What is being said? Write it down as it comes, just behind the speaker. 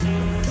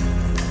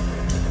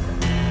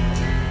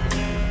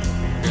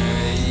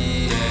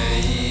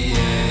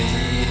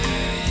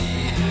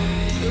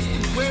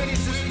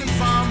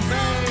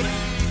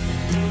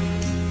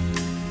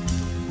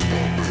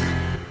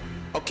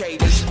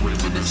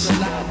It's a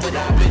lot, but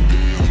I've been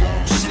dead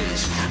long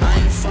since. I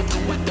ain't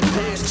fucking with the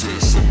past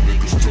tense. Some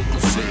niggas took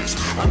offense.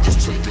 I'm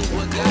just taking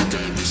what God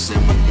gave me,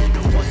 similar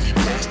to what he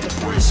passed the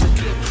prince.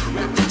 Again,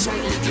 wrap the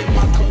tightly, get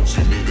my coats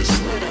in the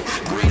sweater.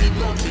 Grady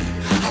love me.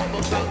 How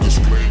about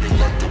this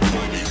grading like the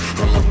bunny?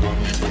 All up on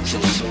me, but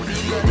your shorty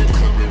let it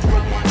come and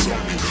rub my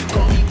tummy.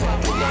 Call me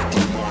Papa like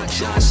Lamar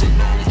Johnson.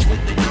 Knowledge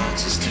with the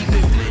nonsense, keep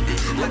it blended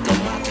like a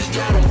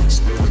macchiato.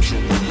 Spiritual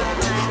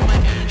mulatto, I'm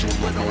an angel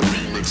but on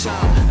demon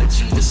time.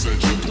 Achieve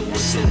ascension through a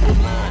simple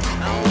line.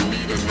 I don't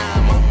need a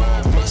nine, my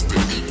mind busted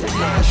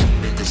equalize. You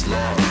niggas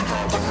lie,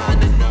 hide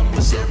behind the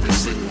numbers every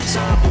single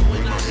time. But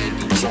when I hear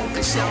you talk,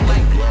 it sound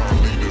like blind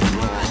leading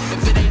blind.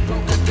 If it ain't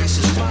broke, I guess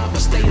it's fine,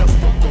 but stay the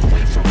fuck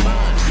away from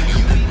mine.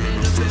 You be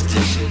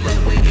manifesting shit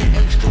like waiting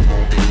extra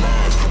long in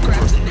lines.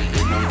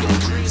 Procrastinating on your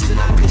dreams, and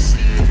I can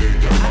see it in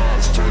your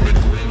eyes. Turning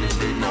green and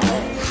then the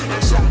home.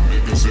 That's how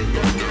niggas in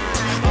your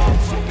game. Oh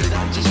fuck it,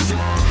 I'm just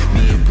flying.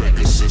 Me and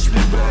Pegasus,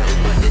 we riding,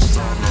 but this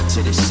time not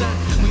to the sun.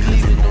 We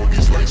leaving all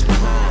these lights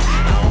behind.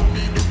 I don't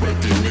need the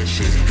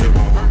recognition. It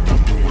won't hurt, I'm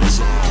doing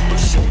time.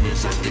 As soon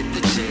as I get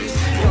the chance,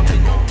 y'all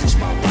can all kiss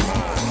my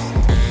behind.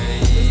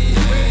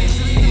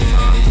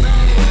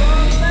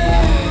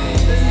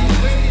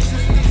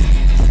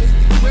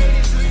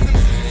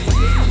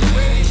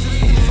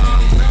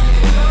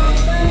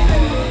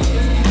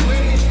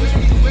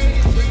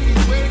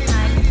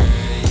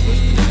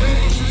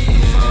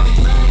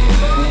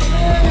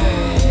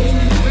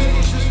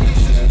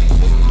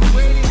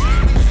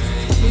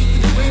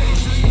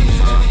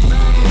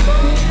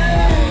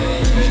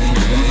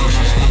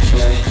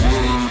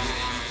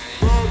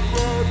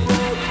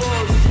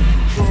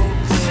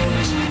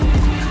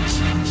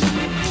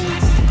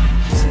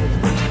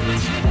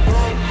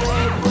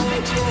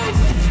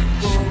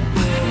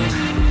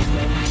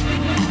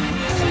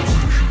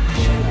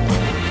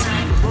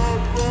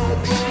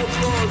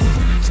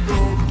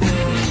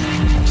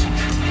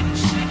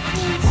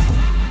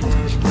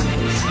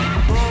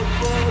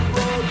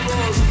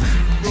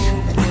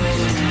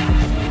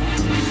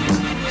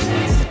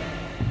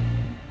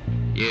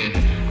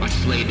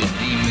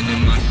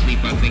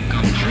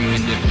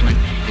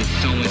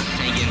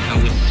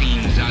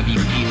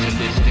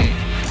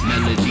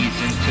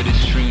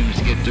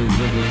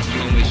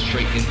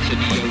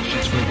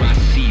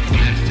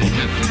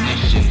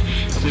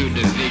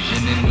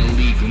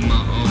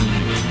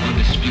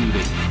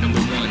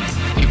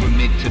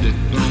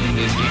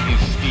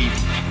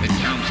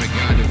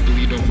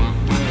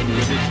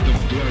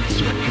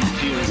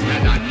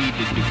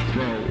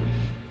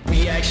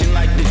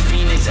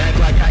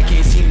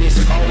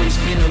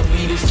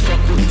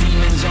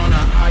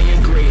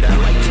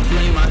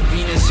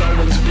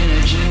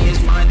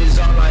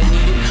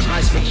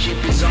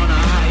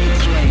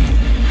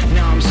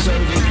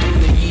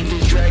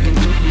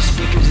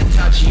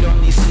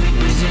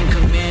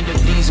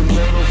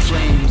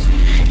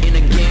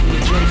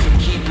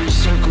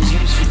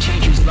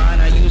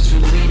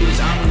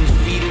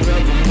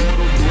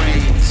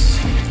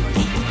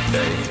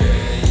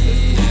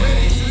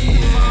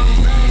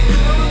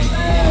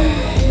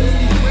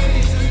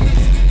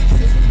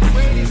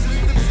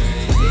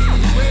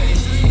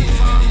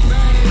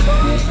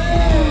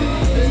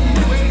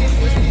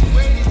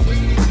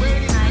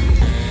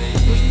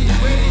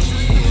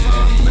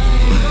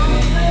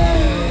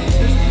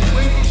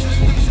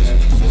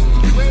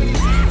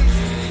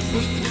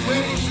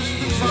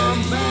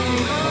 Bombay.